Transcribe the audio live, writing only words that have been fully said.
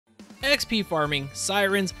XP Farming,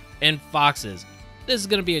 Sirens, and Foxes. This is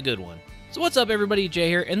going to be a good one. So what's up everybody, Jay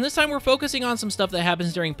here, and this time we're focusing on some stuff that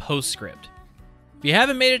happens during Postscript. If you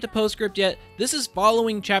haven't made it to Postscript yet, this is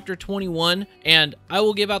following Chapter 21, and I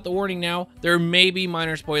will give out the warning now, there may be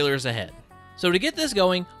minor spoilers ahead. So to get this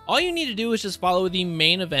going, all you need to do is just follow the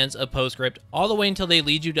main events of Postscript all the way until they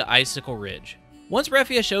lead you to Icicle Ridge. Once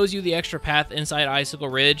Serafie shows you the extra path inside Icicle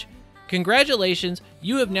Ridge, congratulations,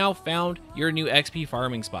 you have now found your new XP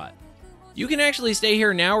farming spot. You can actually stay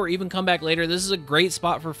here now or even come back later. This is a great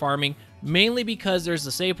spot for farming, mainly because there's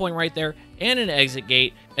a save point right there and an exit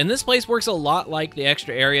gate, and this place works a lot like the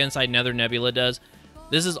extra area inside Nether Nebula does.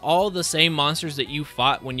 This is all the same monsters that you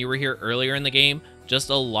fought when you were here earlier in the game, just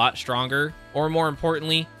a lot stronger, or more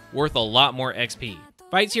importantly, worth a lot more XP.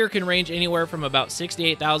 Fights here can range anywhere from about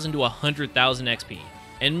 68,000 to 100,000 XP,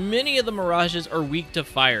 and many of the mirages are weak to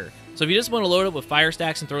fire, so if you just want to load up with fire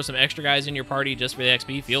stacks and throw some extra guys in your party just for the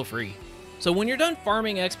XP, feel free. So when you're done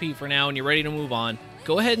farming XP for now and you're ready to move on,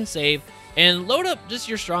 go ahead and save, and load up just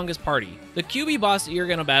your strongest party. The Kyubi boss that you're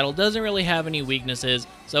going to battle doesn't really have any weaknesses,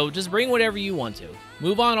 so just bring whatever you want to.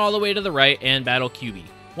 Move on all the way to the right and battle Kyubi.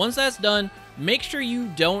 Once that's done, make sure you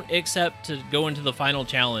don't accept to go into the final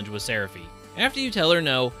challenge with Serafie. After you tell her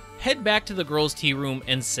no, head back to the girls' tea room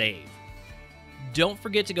and save. Don't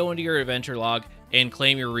forget to go into your adventure log and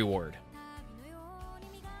claim your reward.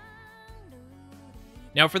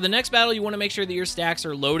 Now for the next battle, you want to make sure that your stacks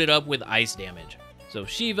are loaded up with ice damage. So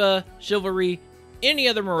Shiva, Chivalry, any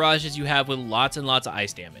other mirages you have with lots and lots of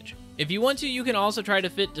ice damage. If you want to, you can also try to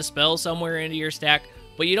fit Dispel somewhere into your stack,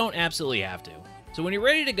 but you don't absolutely have to. So when you're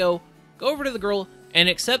ready to go over to the girl and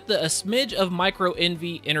accept the A Smidge of Micro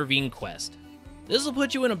Envy Intervene quest. This will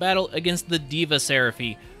put you in a battle against the Diva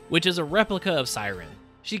Serafie, which is a replica of Siren.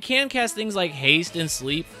 She can cast things like Haste and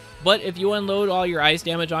Sleep, but if you unload all your ice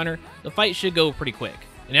damage on her, the fight should go pretty quick.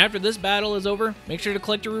 And after this battle is over, make sure to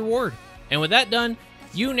collect your reward. And with that done,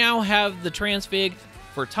 you now have the Transfig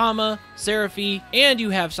for Tama, Serafie, and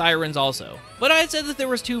you have Sirens also. But I had said that there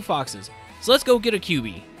was 2 foxes, so let's go get a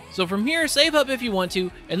Kyubi. So from here, save up if you want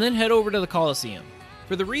to, and then head over to the Coliseum.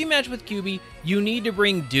 For the rematch with Kyubi, you need to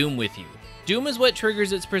bring Doom with you. Doom is what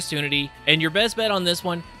triggers its Pristunity, and your best bet on this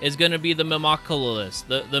one is going to be the Mimaculalis.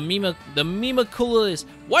 The Mimaculalis.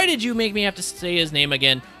 Why did you make me have to say his name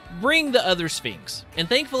again? Bring the other Sphinx. And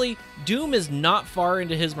thankfully, Doom is not far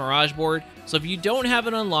into his Mirage board, so if you don't have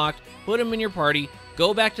it unlocked, put him in your party,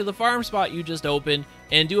 go back to the farm spot you just opened,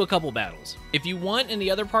 and do a couple battles. If you want in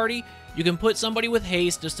the other party, you can put somebody with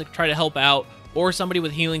haste just to try to help out, or somebody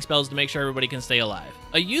with healing spells to make sure everybody can stay alive.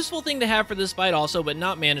 A useful thing to have for this fight also, but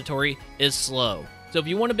not mandatory, is slow. So if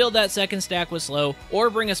you want to build that second stack with slow, or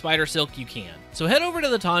bring a spider silk, you can. So head over to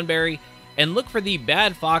the Tonberry, and look for the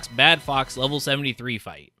Bad Fox level 73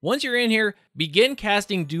 fight. Once you're in here, begin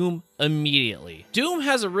casting Doom immediately. Doom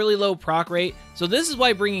has a really low proc rate, so this is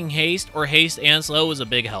why bringing haste or haste and slow is a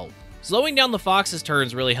big help. Slowing down the Fox's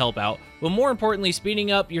turns really help out, but more importantly,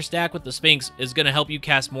 speeding up your stack with the Sphinx is going to help you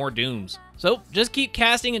cast more Dooms. So just keep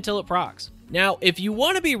casting until it procs. Now, if you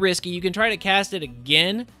want to be risky, you can try to cast it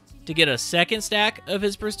again to get a second stack of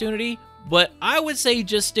his Pristunity, but I would say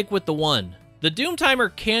just stick with the one. The Doom timer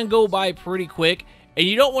can go by pretty quick, and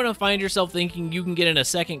you don't want to find yourself thinking you can get in a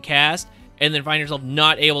second cast and then find yourself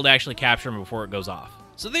not able to actually capture him before it goes off.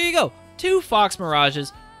 So there you go. 2 Fox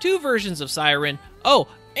Mirages, 2 versions of Siren, oh,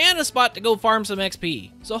 and a spot to go farm some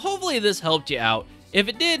XP. So hopefully this helped you out. If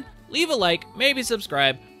it did, leave a like, maybe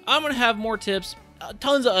subscribe. I'm going to have more tips,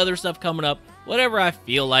 tons of other stuff coming up, whatever I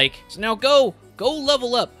feel like. So now go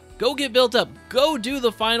level up, go get built up, go do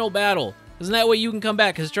the final battle. Isn't that way you can come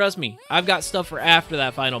back? Because trust me, I've got stuff for after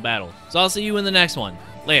that final battle. So I'll see you in the next one.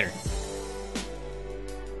 Later.